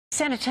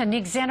Senator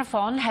Nick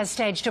Xenophon has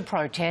staged a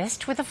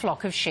protest with a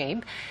flock of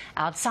sheep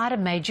outside a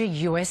major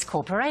US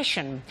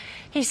corporation.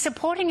 He's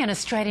supporting an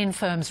Australian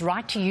firm's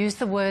right to use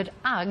the word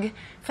UGG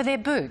for their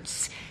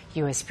boots.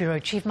 US Bureau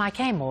Chief Mike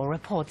Amor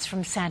reports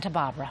from Santa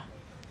Barbara.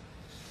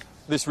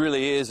 This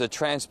really is a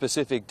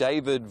Trans-Pacific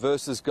David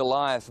versus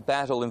Goliath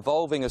battle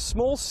involving a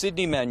small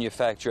Sydney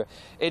manufacturer,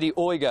 Eddie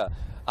Oiga,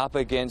 up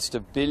against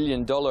 $1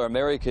 billion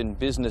American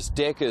business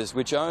Deckers,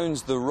 which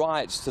owns the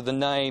rights to the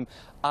name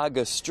UGG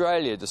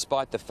Australia,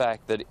 despite the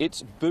fact that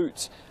its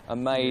boots are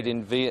made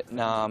in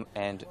Vietnam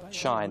and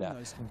China.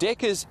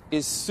 Deckers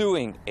is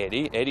suing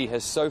Eddie. Eddie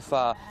has so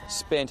far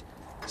spent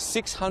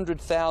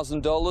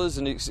 $600,000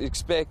 and is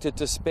expected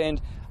to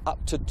spend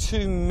up to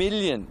 $2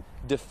 million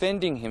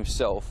defending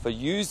himself for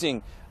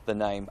using the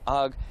name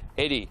UGG.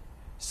 Eddie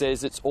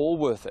says it's all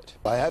worth it.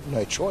 I have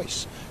no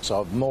choice,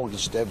 so I've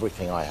mortgaged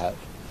everything I have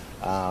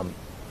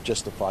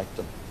just to fight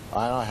them.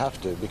 I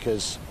have to,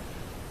 because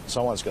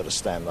someone's got to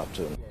stand up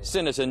to them.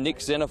 Senator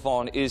Nick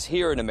Xenophon is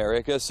here in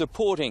America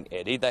supporting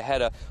Eddie. They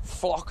had a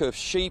flock of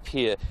sheep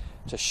here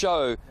to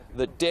show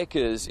that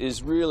Deckers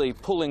is really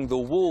pulling the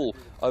wool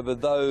over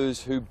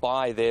those who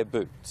buy their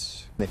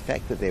boots. The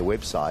fact that their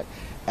website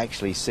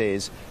actually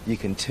says you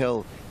can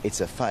tell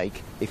it's a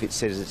fake if it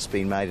says it's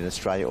been made in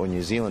Australia or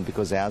New Zealand,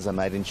 because ours are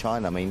made in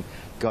China. I mean,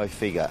 go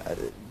figure.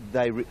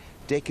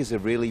 Deckers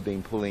have really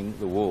been pulling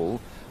the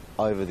wool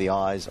over the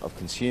eyes of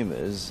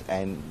consumers,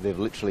 and they've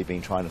literally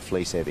been trying to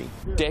fleece Eddie.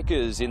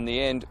 Deckers, in the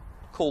end,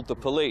 called the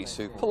police,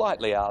 who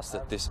politely asked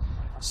that this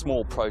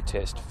small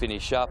protest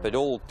finish up. It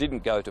all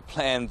didn't go to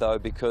plan, though,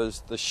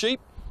 because the sheep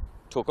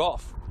took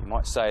off. You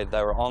might say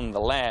they were on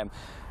the lam.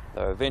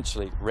 They were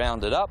eventually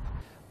rounded up,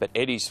 but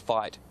Eddie's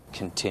fight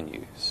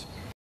continues.